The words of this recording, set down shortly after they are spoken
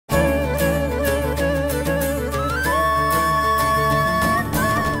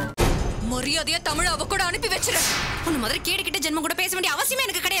மாதிரி கேடு கிட்ட ஜென்மம் கூட பேச வேண்டிய அவசியமே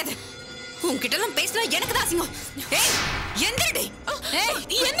எனக்கு கிடையாது. உன்கிட்ட எல்லாம் பேசினா எனக்கு தான் அசிங்கம். ஏய் எந்திரடி. ஏய்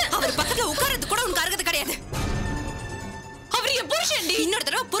என்ன அவர் பக்கத்துல உட்கார்றது கூட உனக்கு அருகது கிடையாது. அவர் என் புருஷன். இன்னொரு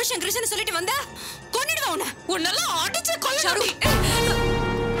தடவை புருஷன் கிருஷ்ணன் சொல்லிட்டு வந்தா கொன்னிடுவா உன்னை. உன்னெல்லாம் அடிச்சு கொல்லணும்.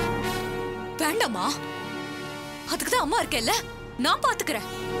 வேண்டாமா, அதுக்குதான் அம்மா இருக்கேல்ல, நான் பாத்துக்கிறேன்.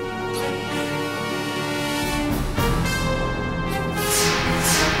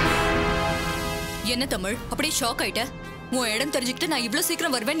 என்ன தமிழ் அப்படியே ஷாக் ஆயிட்ட? உன் இடம் தெரிஞ்சுக்கிட்டு நான் இவ்வளவு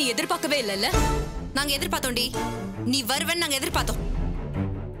சீக்கிரம் வருவேன் நீ எதிர்பார்க்கவே இல்லைல்ல? நாங்க எதிர்பார்த்தோம்டி, நீ வருவேன்னு நாங்க எதிர்பார்த்தோம்.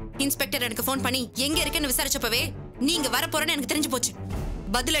 இன்ஸ்பெக்டர் எனக்கு போன் பண்ணி எங்க இருக்குன்னு விசாரிச்சப்பவே நீங்க வர போறேன்னு எனக்கு தெரிஞ்சு போச்சு.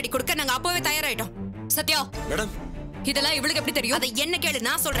 பதிலடி கொடுக்க நாங்க அப்பவே தயாராயிட்டோம். சத்யா மேடம், இதெல்லாம் இவளுக்கு எப்படி தெரியும்? அதை என்ன கேளு,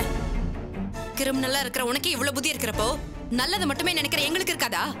 நான் சொல்றேன். கிரிமினலா இருக்கிற உனக்கே இவ்வளவு புத்தி இருக்கிறப்போ நல்லது மட்டுமே நினைக்கிற எங்களுக்கு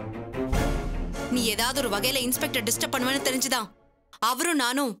இருக்காதா? நீ ஏதாவது ஒரு வகையில இன்ஸ்பெக்டர் டிஸ்டர்ப் பண்ணுவேன்னு தெரிஞ்சுதான் அவரும்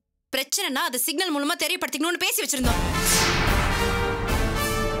நானும் பிரச்சனைனா அது சிக்னல் மூலமா தெரியப்படுத்திக்கணும்னு பேசி வச்சிருந்தோம்.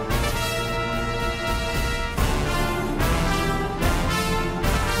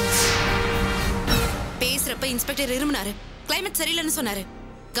 பேசுறப்ப இன்ஸ்பெக்டர் இருமுனாரு, கிளைமேட் சரியில்லைன்னு சொன்னாரு.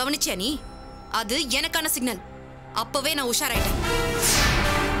 கவனிச்சியா நீ? அது எனக்கான சிக்னல். அப்பவே நான் உஷாராயிட்டேன்.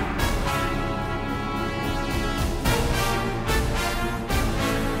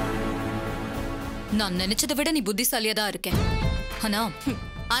 நான் நினைச்சதை விட நீ புத்திசாலியா தான் இருக்கேன்.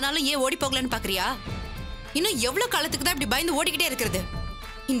 ஆனாலும் ஏன் ஓடி போகலன்னு பாக்குறியா? இன்னும் எவ்வளவு காலத்துக்கு தான் இப்படி பயந்து ஓடிக்கிட்டே இருக்கிறது?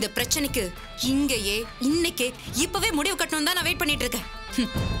 இந்த பிரச்சனைக்கு இங்கேயே இன்னைக்கே இப்பவே முடிவு கட்டணும் தான் நான் வெயிட் பண்ணிட்டு இருக்கேன்.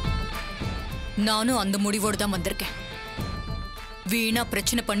 நானும் அந்த முடிவோடு தான் வந்திருக்கேன். வீணா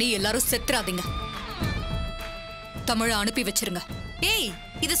பிரச்சனை பண்ணி எல்லாரும் செத்துறாதீங்க. தமிழை அனுப்பி வச்சிருங்க. ஏய்,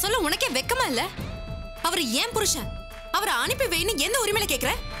 இத சொல்ல உனக்கே வெக்கமா இல்ல? அவர் ஏன் புருஷன், அவரை அனுப்பி வைன்னு எந்த உரிமையில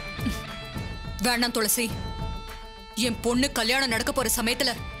கேக்குற? வேண்டாம் துளசி, என் பொண்ணு கல்யாணம் நடக்க போற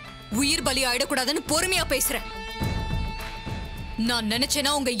சமயத்துல உயிர் பலி ஆயிடக்கூடாதுன்னு பொறுமையா பேசுறேன். நான்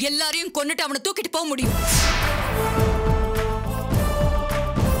நினைச்சேன்னா உங்க எல்லாரையும் கொன்னுட்டு அவனை தூக்கிட்டு போக முடியும்.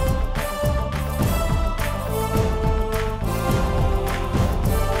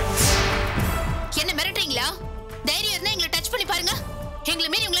 என்ன மிரட்டுறீங்களா? தைரியம் இருந்தா எங்களை டச் பண்ணி பாருங்க. எங்களை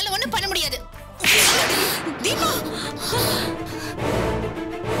மீறி உங்களால ஒண்ணும் பண்ண முடியாது. தீபா,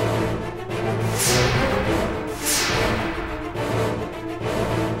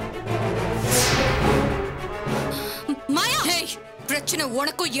 பிரச்சனை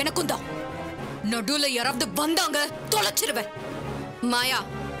உனக்கும் எனக்கும் தான். நடுவுல யாராவது வந்தாங்க தொலைச்சிருவேன். மாயா,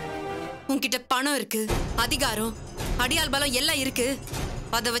 உன்கிட்ட பணம் இருக்கு, அதிகாரம், அடியால் பலம் எல்லாம் இருக்கு.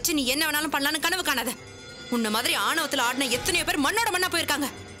 அதை வச்சு நீ என்ன வேணாலும் பண்ணலான்னு கனவு காணாத. உன்ன மாதிரி ஆணவத்துல ஆடின எத்தனையோ பேர் மண்ணோட மண்ணா போயிருக்காங்க.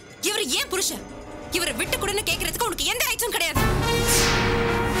 இவர் ஏன் புருஷன், இவரை விட்டு கொடுன்னு கேட்கறதுக்கு உனக்கு எந்த ரைட்ஸும் கிடையாது.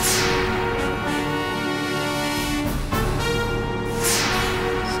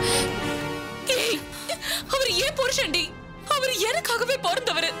 அவர் ஏன் புருஷன்டி? அவர் எனக்காகவே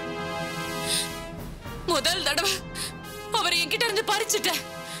பிறந்தவர். முதல் தடவை அவர் என்கிட்ட இருந்து பறிச்சுட்டேன்.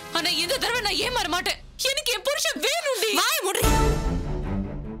 ஆனா இந்த தடவை நான் ஏமாற மாட்டேன். எனக்கு என் புருஷன் வேணும்டி. வாய் மூடு.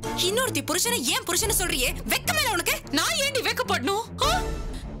 இன்னொருத்தி புருஷனை ஏன் புருஷனை சொல்றியே? வெக்கமே இல்ல உனக்கு? நான் ஏண்டி வெக்கப்படணும்?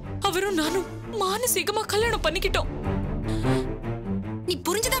 அவரும் நானும் மானசீகமா கல்யாணம் பண்ணிக்கிட்டோம். நீ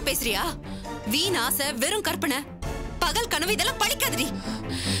புரிஞ்சுதான் பேசுறியா? வீண் ஆசை, வெறும் கற்பனை, பகல் கனவு இதெல்லாம் பழிக்காதடி.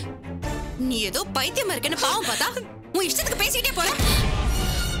 நீ ஏதோ பைத்தியமா இருக்கன்னு பாவம் பார்த்தா உன் இஷ்டத்துக்கு பேசிட்டே போற.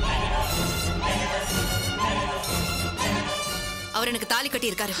 அவர் எனக்கு தாலி கட்டி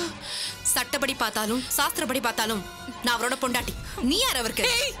இருக்காரு. சட்டப்படி பார்த்தாலும் சாஸ்திரப்படி பார்த்தாலும் நான் அவரோட பொண்டாட்டி. நீ யார் அவருக்கு?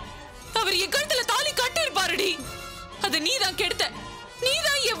 அவர் என் கழுத்துல தாலி கட்டி இருப்பாருடி. அது நீதான் கெடுத்த.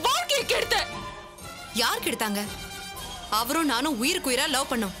 நீதான் என் வாழ்க்கையை கெடுத்த. யார் கெடுத்தாங்க? அவரும் நானும் உயிருக்கு உயிரா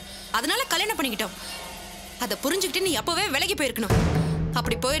லவ் பண்ணோம். அதனால கல்யாணம் பண்ணிக்கிட்டோம். அதை புரிஞ்சுக்கிட்டு நீ அப்பவே விலகி போயிருக்கணும்.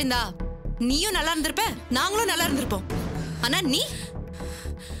 அப்படி போயிருந்தா நீயும் நல்லா இருந்திருப்ப, நாங்களும் நல்லா இருந்திருப்போம். ஆனா நீ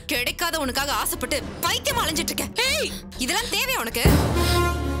கிடைக்காத உனக்காக ஆசைப்பட்டு பைத்தியமா அலைஞ்சிட்டு இருக்க. இதெல்லாம் தேவையா உனக்கு?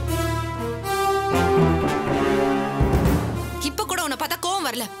 இப்ப கூட உன்னை பார்த்தா கோவம்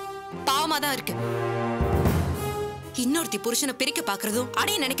வரல, பாவமா தான் இருக்கு. இன்னொருத்தி புருஷனை பிரிக்க பாக்குறதும்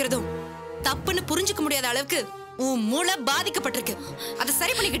அடைய நினைக்கிறதும் தப்புன்னு புரிஞ்சுக்க முடியாத அளவுக்கு உன் மூளை பாதிக்கப்பட்டிருக்கு. அதை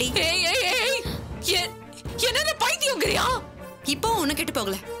சரி பண்ணிக்கடி. என்னது பைத்தியங்கிறியா? இப்போ உன்னை கெட்டு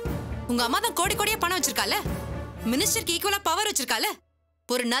போகல. உங்க அம்மா தான் கோடி கோடியா பணம் வச்சிருக்கால, மினிஸ்டருக்கு ஈக்குவலா பவர் வச்சிருக்கால.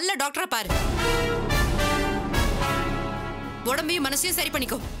 ஒரு நல்ல டாக்டரா பாரு. உடம்பையும் மனசையும் சரி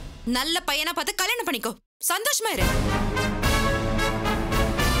பண்ணிக்கோ. நல்ல பையனா பார்த்து கல்யாணம் பண்ணிக்கோ. சந்தோஷமா இரு.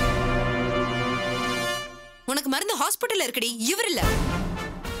 உனக்கு மருந்து ஹாஸ்பிட்டல்ல இருக்குடி, இவர் இல்ல.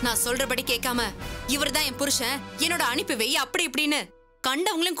 நான் சொல்றபடி கேட்காம இவர் தான் என் புருஷன், என்னோட அனுப்பி வை அப்படி இப்படின்னு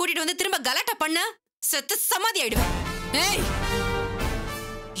கண்டவங்களையும் கூட்டிட்டு வந்து திரும்ப கலாட்டா பண்ண செத்து சமாதி ஆயிடுவேன்.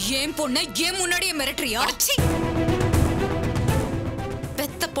 ஏன் பொண்ண ஏன் முன்னாடியே மிரட்டுறியா?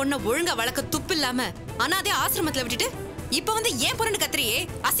 பெத்த பொண்ண ஒழுங்கா வளர்க்க துப்பு இல்லாம அனாதே ஆசிரமத்துல விட்டுட்டு இப்ப வந்து ஏன் பொண்ணு கத்துறியே?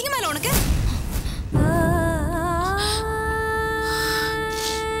 அசிங்கமா இல்ல உனக்கு?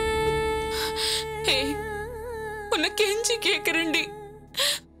 உன்னை கெஞ்சி கேக்குறேன்டி.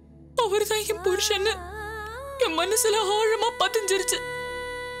 அவர்தான் என் புருஷன்னு என் மனசுல ஆழமா பதிஞ்சிருச்சு.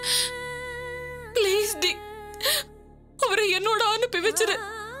 பிளீஸ் டி, அவரை என்னோட அனுப்பி வச்சிரு.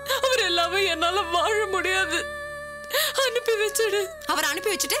 அவர் எல்லாமே என்னால வாழ முடியாது. அனுப்பி வச்சிடு. அவரை அனுப்பி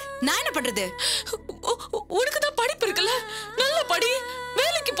வச்சுட்டு நான் என்ன பண்றது? உனக்குதான் படிப்பு இருக்குல்ல, நல்ல படி,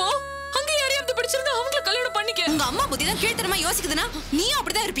 வேலைக்கு போ. அங்க யாரையாவது படிச்சிருந்தா அவங்கள கல்யாணம் பண்ணிக்க. உங்க அம்மா புத்திதான் கீழ்த்தரமா யோசிக்குதுன்னா நீயும்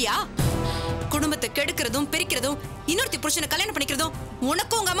அப்படிதான் இருப்பியா? குடும்பத்தை கெடுக்கிறதும் பிரிக்கிறதும் இன்னொருத்தி புருஷனை கல்யாணம் பண்ணிக்கிறதும்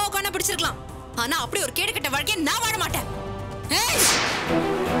உனக்கும் உங்க அம்மாவுக்கு பிடிச்சிருக்கலாம். ஆனா அப்படி ஒரு கேடு கட்ட வாழ்க்கையை நான் வாழ மாட்டேன்.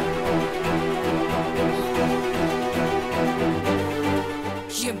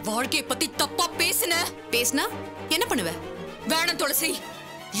 என் வாழ்க்கையை பத்தி தப்பா பேசினா என்ன பண்ணுவ? வேணாம் துளசி,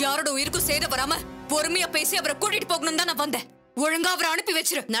 யாரோட உயிருக்கும் சேத வராம பொறுமையா பேசி அவரை கூட்டிட்டு போகணும் தான் நான் வந்தேன். ஒழுங்கா அவரை அனுப்பி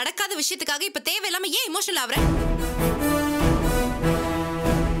வச்சிரு. நடக்காத விஷயத்துக்காக இப்ப தேவையில்லாம ஏன் இமோஷனல் ஆவற?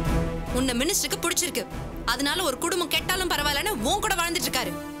 உன்னை மினிஸ்டருக்கு பிடிச்சிருக்கு, அதனால ஒரு குடும்பம் கெட்டாலும் பரவாயில்லன்னு உன் கூட வாழ்ந்துட்டு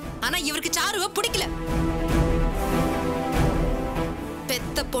இருக்காரு. ஆனா இவருக்கு சாருவ பிடிக்கல.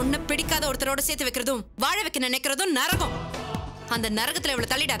 பெத்த பொண்ணை பிடிக்காத ஒருத்தரோட சேர்த்து வைக்கிறதும் வாழ வைக்க நினைக்கிறதும் நரகம். அந்த நரகத்துல இவளை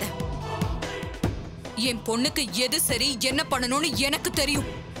தள்ளிடாத. என் பொண்ணுக்கு எது சரி என்ன பண்ணணும்னு எனக்கு தெரியும்.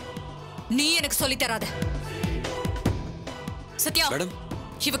 நீ எனக்கு சொல்லி தராத. சத்யா,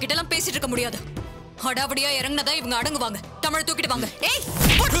 இவகிட்ட எல்லாம் பேசிட்டு இருக்க முடியாது. அடாவடியா இறங்கினதா இவங்க அடங்குவாங்க. தமிழ் தூக்கிட்டு வாங்க.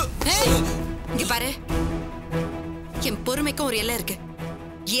 இங்க பாரு, என் பொறுமைக்கும் ஒரு எல்லை இருக்கு.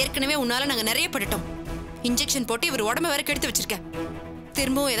 ஏற்கனவே உன்னால நாங்க நிறைய பட்டுட்டோம். இன்ஜெக்ஷன் போட்டு இவர் உடம்ப வேற கெடுத்து வச்சிருக்க.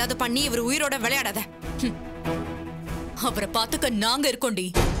 திரும்பவும் ஏதாவது பண்ணி இவர் உயிரோட விளையாடாத. அவரை பாத்துக்க நாங்க இருக்கோண்டி.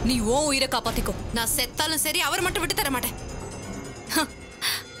 நீ உன் உயிரை காப்பாத்திக்கோ. நான் செத்தாலும் சரி அவர் மட்டும் விட்டு தர மாட்டேன்.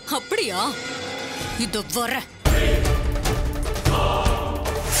 அப்படியா? இதோ வர.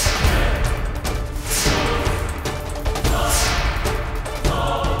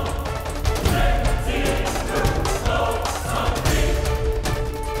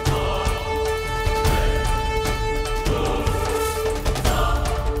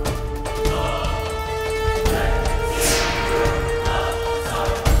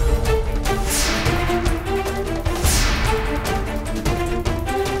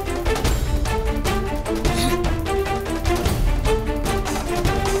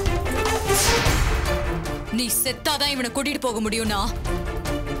 செத்தாதான் இவனை கூட்டிட்டு போக முடியும்னா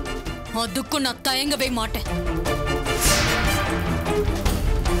அதுக்கும் நான் தயங்கவே மாட்டேன்.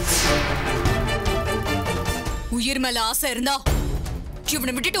 உயிர் மேல ஆசை இருந்தா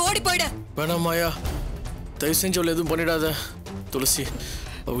இவனை விட்டுட்டு ஓடி போயிட. வேணாம் மாயா, தயவு செஞ்சு அவளை எதுவும் பண்ணிடாத துளசி.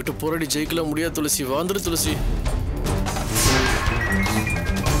 அவகிட்ட போராடி ஜெயிக்கல முடியாது துளசி. வாழ்ந்துரு துளசி.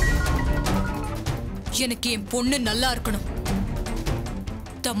 எனக்கு என் பொண்ணு நல்லா இருக்கணும்.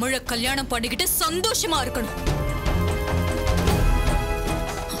 தமிழ கல்யாணம் பண்ணிக்கிட்டு சந்தோஷமா இருக்கணும்.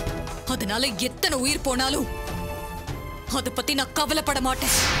 அதனால எத்தனை உயிர் போனாலும் அத பத்தி நான் கவலைப்பட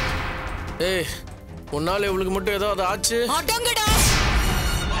மாட்டேன். ஏய், உன்னால இவளுக்கு மட்டும் ஏதாவது ஆச்சு? அடங்கடா.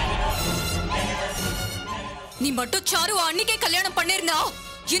 நீ மட்டும் சாரு அன்னைக்கே கல்யாணம் பண்ணிருந்தா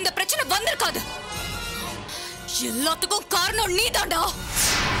இந்த பிரச்சனை வந்திருக்காது. எல்லாத்துக்கும் காரணம் நீதான்டா.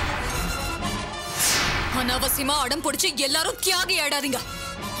 அனாவசியமா அடம் பிடிச்சு எல்லாரும் தியாகி ஆயிடாதீங்க.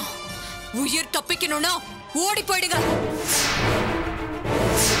 உயிர் தப்பிக்கணும்னா ஓடி போயிடுங்க.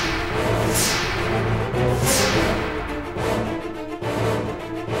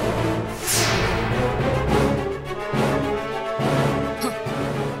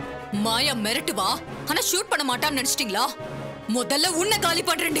 மாயா மிரட்டுவா, ஆனா ஷூட் பண்ண மாட்டான்னு நினைச்சிட்டீங்களா? முதல்ல உன்னை காலி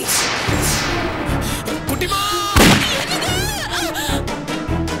பண்றேன்டி. குட்டிமா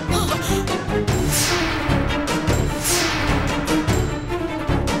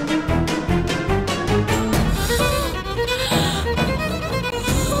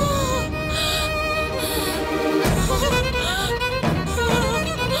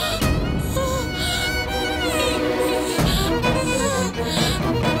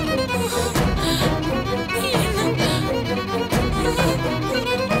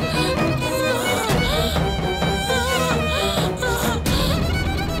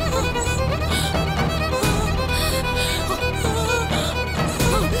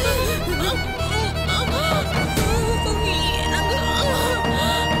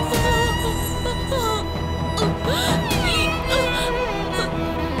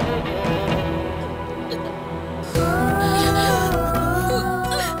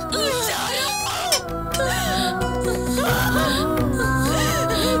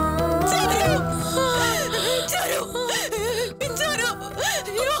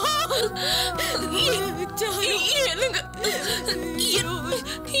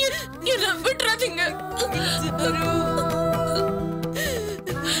என்ன விட்டுறாதீங்க.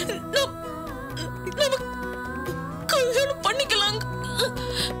 நம்ம கல்யாணம் பண்ணிக்கலாங்க.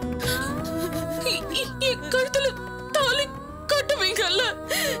 என் கழுத்துல தாலி கட்டுவீங்கல்ல?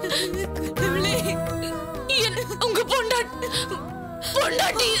 உங்க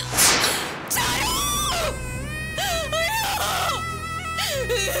பொண்டாட்டி சாரு.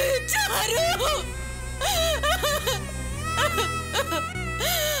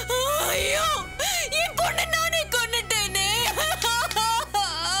 ஐயோ, என் பொண்ணு நானே கொன்னுட்டேனே.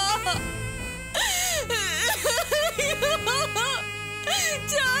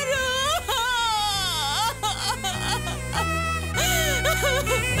 சாரு,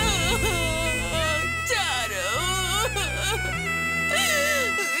 சாரு,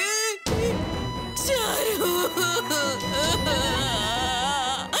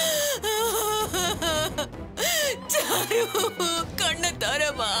 சாரு, கண்ண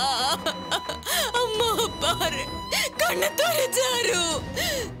தரமா? அம்மா பாரு, கண்ண தர சாரு.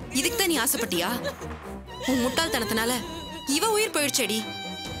 இதுக்கு தான் நீ ஆசைப்பட்டியா? உன் முட்டாள்தனத்தினால இவ உயிர் போயிடுச்சேடி.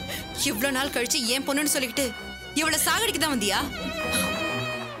 இவ்வளவு நாள் கழிச்சு ஏன் பொண்ணுன்னு சொல்லிக்கிட்டு இவளை சாகடிக்க தான் வந்தியா?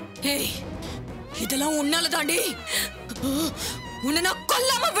 ஏய், இதெல்லாம் உன்னால தாண்டி. உன்னை நான்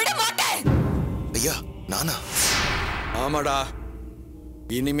கொல்லாம விட மாட்டேன். ஐயா, நானா? ஆமாடா,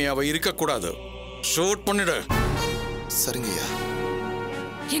 இனிமே அவ இருக்க கூடாது. ஷூட் பண்ணிடு. சரிங்கய்யா.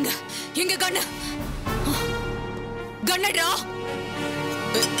 எங்க கண்ணு? கண்ணடா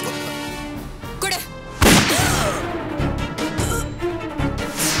கொடு.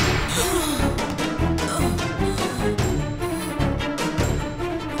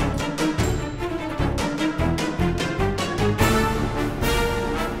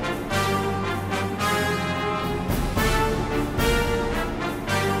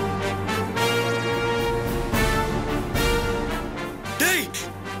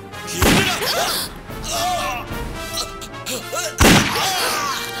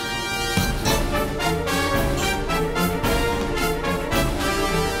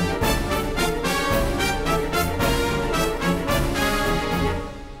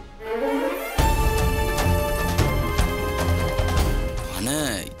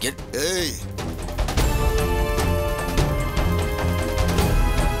 ஏய்,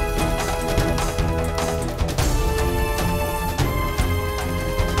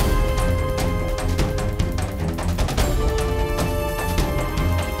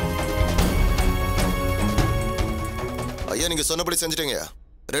 ஐயா, நீங்க சொன்னபடி செஞ்சிட்டீங்க.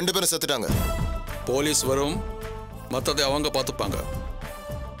 2 பேரும் செத்துட்டாங்க. போலீஸ் வரும், மத்ததை அவங்க பார்த்துப்பாங்க.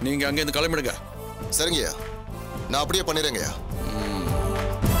 நீங்க அங்கிருந்து கிளம்பிடுங்க. சரிங்கய்யா, நான் அப்படியே பண்ணிடுறேங்கய்யா.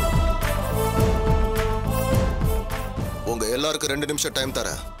 உங்க எல்லாருக்கும் 2 நிமிஷம் டைம்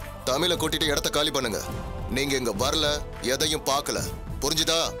தரேன். தமிழை கூட்டிட்டு இடத்த காலி பண்ணுங்க. நீங்க இங்க வரல, எதையும் பார்க்கல.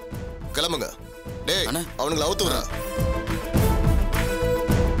 புரிஞ்சுதா? கிளம்புங்க. டேய், அவனுங்களை அவுத்து விடுறா.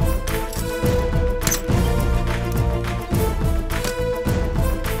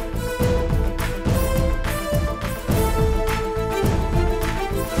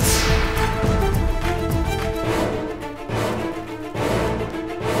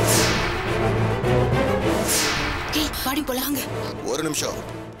 ஒரு நிமிஷம்.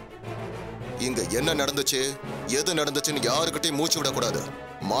 இங்க என்ன நடந்துச்சு, எது நடந்துச்சுன்னு யாருக்கிட்டையும் மூச்சு விடக்கூடாது.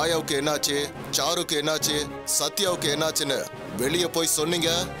 மாயாவுக்கு என்னாச்சு, சாருக்கு என்னாச்சு, சத்யாவுக்கு என்னாச்சுன்னு வெளியே போய் சொன்னீங்க,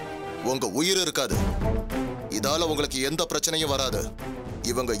 உங்க உயிர் இருக்காது. இதால உங்களுக்கு எந்த பிரச்சனையும் வராது.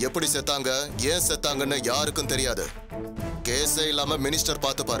 இவங்க எப்படி செத்தாங்க, ஏன் செத்தாங்கன்னு யாருக்கும் தெரியாது. கேஸே இல்லாம மினிஸ்டர்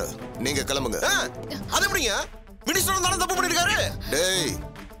பார்த்து பாரு. நீங்க கிளம்புங்க. அது எப்படிங்க? மினிஸ்டர் தான தப்பு பண்ணிருக்காரு. டேய்,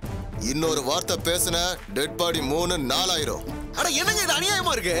 இன்னொரு வார்த்தை பேசுன டெட் பாடி 3-4 ஆயிரும். அட என்னங்க இது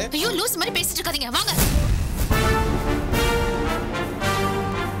அநியாயமா இருக்கு? ஐயோ, லூஸ் மாதிரி பேசிட்டு இருக்காதீங்க. வாங்க.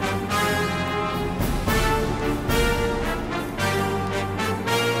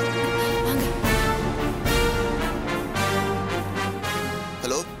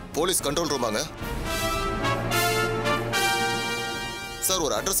 Hello, police control ரூமாங்க. சார்,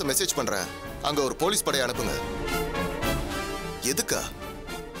 ஒரு அட்ரஸ் மெசேஜ் பண்றேன். அங்க ஒரு போலீஸ் படையை அனுப்புங்க. எதுக்கா?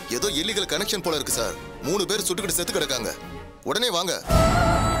 ஏதோ இல்லீகல் கனெக்ஷன் போல இருக்கு சார். 3 பேர் சுட்டுக்கிட்டு செத்து கிடக்காங்க. உடனே வாங்க.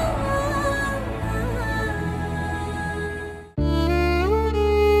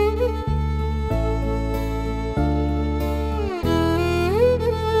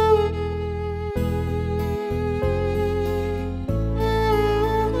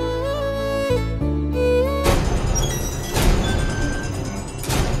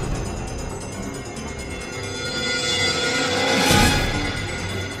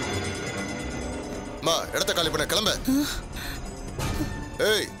 இடத்த காலி பண்ண, கிளம்ப.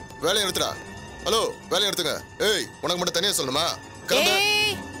 ஏய், வேலையை நிறுத்துடா. ஹலோ, வேலையை நிறுத்துங்க. ஏய், உனக்கு மட்டும் தனியா சொல்லணுமா? கிளம்பு.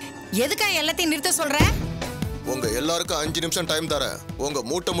 எதுக்கா எல்லாத்தையும் நிறுத்த சொல்ற? உங்க எல்லாருக்கும் 5 நிமிஷம் டைம் தரேன். உங்க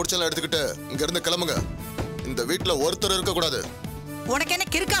மூட்டை முடிச்செல்லாம் எடுத்துக்கிட்டு இங்க இருந்து கிளம்புங்க. இந்த வீட்டுல ஒருத்தர் இருக்க கூடாது. உனக்கு என்ன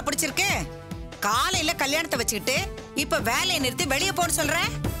கிறுக்கா பிடிச்சிருக்கு? காலையில கல்யாணத்தை வச்சுக்கிட்டு இப்ப வேலையை நிறுத்தி வெளியே போன்னு சொல்ற?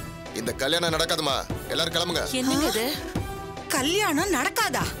 இந்த கல்யாணம் நடக்காதுமா. எல்லாரும் கிளம்புங்க. என்னங்க இது? கல்யாணம்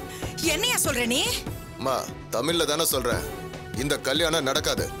நடக்காதா? என்னையா சொல்ற நீ? அம்மா தமிழ்ல தானே சொல்றேன். இந்த கல்யாணம்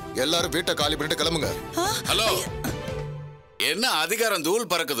நடக்காது. எல்லாரும் வீட்டை காலி பண்ணிட்டு கிளம்புங்க. ஹலோ, என்ன அதிகாரம்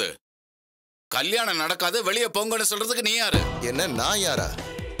தூள் பறக்குது? கல்யாணம் நடக்காது, வெளியே போங்கன்னு சொல்றதுக்கு நீ யாரு? என்ன நான் யாரா?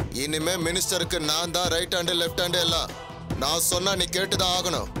 இனிமே மினிஸ்டருக்கு நான் தான் ரைட் ஹேண்டு லெஃப்ட் ஹேண்டு எல்லாம். நான் சொன்னா நீ கேட்டுதான்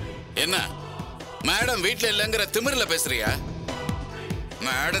ஆகணும். என்ன மேடம் வீட்டுல இல்லங்கிற திமிர்ல பேசுறியா?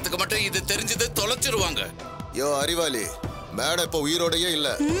 மேடத்துக்கு மட்டும் இது தெரிஞ்சது தொலைச்சிருவாங்க. யோ அறிவாளி, மேடம் இப்ப உயிரோடையே இல்ல.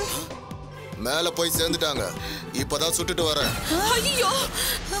 மேல போய் சேர்ந்துட்டாங்க. இப்பதான் சுட்டுட்டு வரேன்.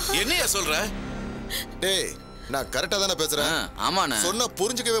 என்னையா சொல்ற? டேய், நான் கரெக்டா தானே பேசுறேன்? ஆமாண்ணா. சொன்னா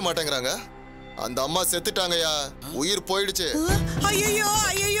புரிஞ்சுக்கவே மாட்டேங்கிறாங்க. அந்த அம்மா செத்துட்டாங்கயா, உயிர் போயிடுச்சு. ஐயோ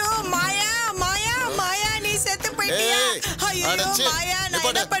ஐயோ, மாயா மாயா மாயா, நீ செத்து போயிட்டியா? ஐயோ மாயா, நான்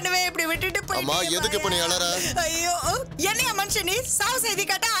என்ன பண்ணுவேன் இப்படி விட்டுட்டு போயிட்டியா? அம்மா எதுக்கு இப்ப நீ அழற? ஐயோ, என்னையா மனுஷன் நீ? சாவு செய்தி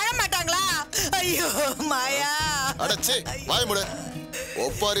கேட்டா அழ மாட்டாங்களா? ஐயோ மாயா. அடச்சே, வாய மூடு.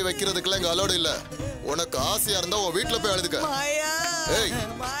 ஒப்பாரி வைக்கிறதுக்குலாம் இங்க அலோடு இல்ல. உனக்கு ஆசையா இருந்தா உன் வீட்டுல போய் அழுதுக்க. மாயா. ஏய்,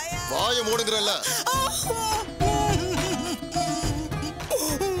 வாய மூடுங்கறல்ல.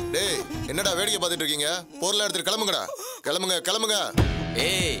 டேய், என்னடா வேடிக்கை பார்த்துட்டு இருக்கீங்க? பொருளை எடுத்துட்டு கிளம்புங்கடா. கிளம்புங்க கிளம்புங்க.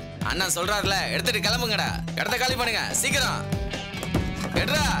 ஏய், அண்ணா சொல்றாருல, எடுத்துட்டு கிளம்புங்கடா. இடத்த காலி பண்ணுங்க சீக்கிரம்.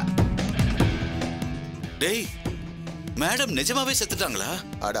 எடுடா. டேய், மேடம் நிஜமாவே செத்துட்டாங்களா?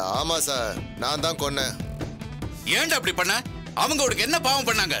 அட ஆமா சார், நான் தான் கொன்னேன். ஏன்டா அப்படி பண்ண? அவங்க உனக்கு என்ன பாவம்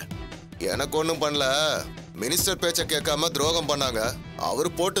பண்ணாங்க? எனக்கு ஒண்ணும் பண்ணல. மினிஸ்டர் பேச்ச கேட்காம துரோகம் பண்ணாங்க. அவர்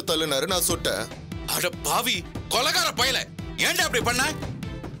போட்டு தள்ளுனாரு, நான் சுட்டேன். அட பாவி கொலைகார பயல, ஏன்டா அப்படி பண்ண?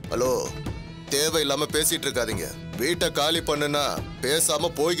 ஹலோ, தேவையில்லாம பேசிட்டு இருக்காதீங்க. வீட்டை காலி பண்ணுனா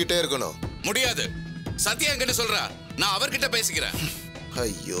பேசாம போய்கிட்டே இருக்கணும். முடியாது. சத்யா என்கிட்ட சொல்றா, நான் அவர்கிட்ட பேசிக்கிறேன்.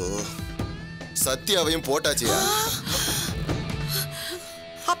 ஐயோ, சத்யாவையும் போட்டாச்சியா?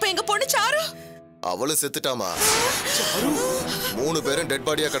 அப்ப எங்க பொண்ணு சாரு? அவளும் செத்துட்டாமா. 3 பேரும் டெட்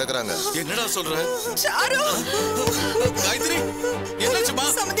பாடியா கிடக்குறாங்க. என்னடா சொல்ற? சாரு, காயத்ரி, என்னாச்சுமா?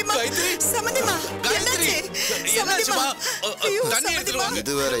 சமந்திமா, காயத்ரி, சமந்திமா, காயத்ரி, என்னாச்சுமா? தண்ணி எடுத்துட்டு வாங்க.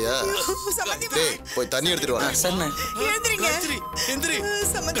 இது வேறயா? டேய், போய் தண்ணி எடுத்துட்டு வா. எழுந்திரிங்க. காயத்ரி, எந்திரி.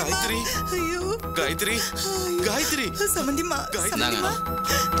 காயத்ரி, ஐயோ காயத்ரி, காயத்ரி, சமந்திமா, சமந்திமா.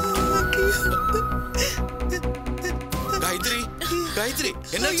 காயத்ரி, காயத்ரி,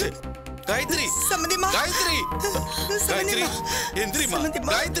 என்னாச்சு? காயத்ரி, சமந்திமா, காயத்ரி, காயத்ரி, எந்திரிமா. சமந்திமா.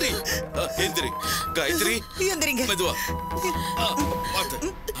 காயத்ரி, எந்திரி. காயத்ரி, எழுந்திரிங்க. மெதுவா. பார்த்து.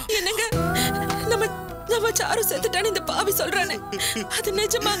 என்னங்க நம்ம சாரு செத்துட்டான்னு இந்த பாவி சொல்றானே, அது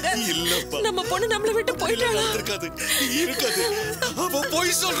நிஜமாங்க? இல்லப்பா, நம்ம பொண்ணு நம்மள விட்டு போயிட்டாளா? இருக்காது, இருக்காது. அவ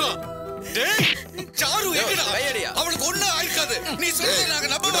போய் சொல்றான். டேய், சாரு எங்கடா? அவளுக்கு ஒண்ணும் ஆயிருக்காது. நீ சொல்றத நாங்க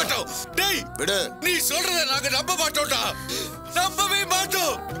நம்ப மாட்டோம். டேய், விடு. நீ சொல்றத நாங்க நம்ப மாட்டோம்டா. நம்பவே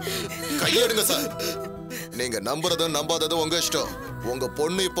மாட்டோம். கையெடுங்க சார். நீங்க நம்புறதும் நம்பாததும் உங்க இஷ்டம். உங்க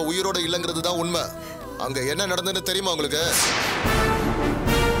பொண்ணு இப்ப உயிரோட இல்லங்கிறது தான் உண்மை. அங்க என்ன நடந்ததுன்னு தெரியுமா உங்களுக்கு?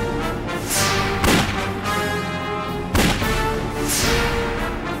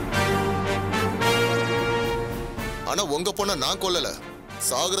 ஆனா உங்க பொண்ண நான் கொல்லல.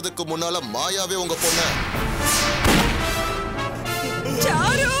 சாகிறதுக்கு முன்னால மாயாவே உங்க பொண்ண.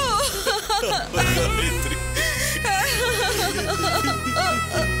 சாரு,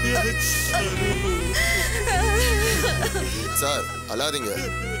 சார் அழாதீங்க.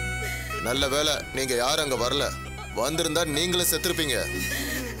 நல்ல வேளை நீங்க யாரும் அங்க வரல. வந்திருந்தா நீங்களும் செத்துருப்பீங்க.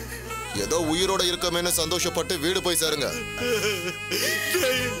 ஏதோ உயிரோட இருக்கமேன்னு சந்தோஷப்பட்டு வீடு போய் சேருங்க.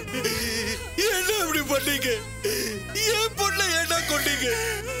 என்ன இப்படி பண்ணீங்க? ஏன் பொண்ணை என்ன கொண்டீங்க?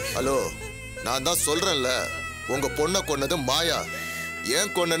 ஹலோ, நான் தான் சொல்றேன்ல, உங்க பொண்ணை கொன்னது மாயா.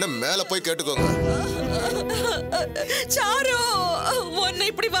 ஏன் கொன்னன்னு மேல போய் கேட்டுக்கோங்க. சாரு, உன்னை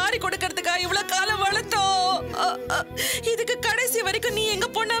இப்படி வாரி கொடுக்கறதுக்கா இவ்வளவு காலம் வளர்த்தோம். இதுக்கு கடைசி வரைக்கும் நீ எங்க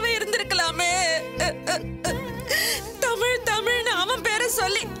பொண்ணாவே இருந்திருக்கலாமே. தமிழ் தமிழ்னு அவன் பேரை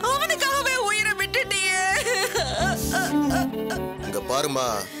சொல்லி அவனுக்காகவே உயிரை விட்டுட்டியே. இங்க பாருமா,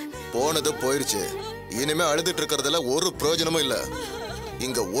 போனது போயிருச்சு. இனிமே அழுதுட்டு இருக்கிறதுல ஒரு பிரயோஜனமும் இல்ல.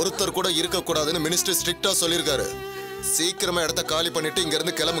 இங்க ஒருத்தர் கூட இருக்க கூடாதுன்னு மினிஸ்டர் ஸ்ட்ரிக்டா சொல்லியிருக்காரு. சீக்கிரமா இடத்த காலி பண்ணிட்டு இங்க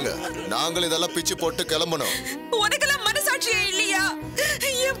இருந்து கிளம்புங்க. நாங்கள் இதெல்லாம் பிச்சு போட்டு கிளம்பணும். உனக்கெல்லாம் மனசாட்சியே இல்லையா?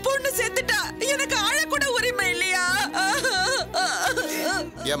 என் பொண்ணு செத்துட்டா, எனக்கு ஆழ கூட உரிமை இல்லையா?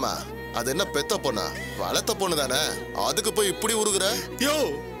 ஏமா, அது என்ன பெத்த பொண்ணா? வளர்த்த பொண்ணு தானே, அதுக்கு போய் இப்படி உருகுற? யோ,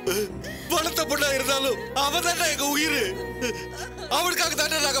 வளர்த்த பொண்ணா இருந்தாலும் அவதான் எங்க உயிர். அவளுக்காக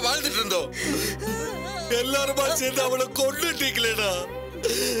தானே நாங்க வாழ்ந்துட்டு இருந்தோம். எல்லாருமா சேர்ந்து அவளை கொண்டுட்டீங்களேடா.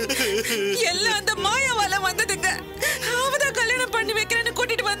 எல்லாம் அந்த மாயாவால வந்ததுங்க. அவதான் கல்யாணம் பண்ணி வைக்கிறேன்னு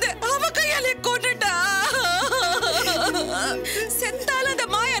கூட்டிட்டு வந்து அவ கையாலே கொண்டுட்டா. செத்தாலும் அந்த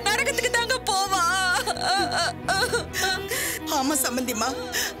மாயா நரகத்துக்கு தாங்க போவா. ஆமா சம்பந்திமா,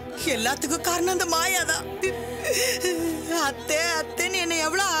 எல்லாத்துக்கும் காரணம் அந்த மாயாதான். அத்தை அத்தைன்னு என்னை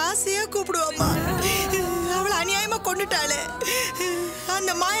எவ்வளவு ஆசையா கூப்பிடுவாமா. அவளை அநியாயமா கொண்டுட்டாளே.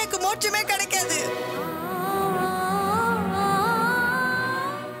 அந்த மாயாக்கு மோட்சமே கிடைக்காது.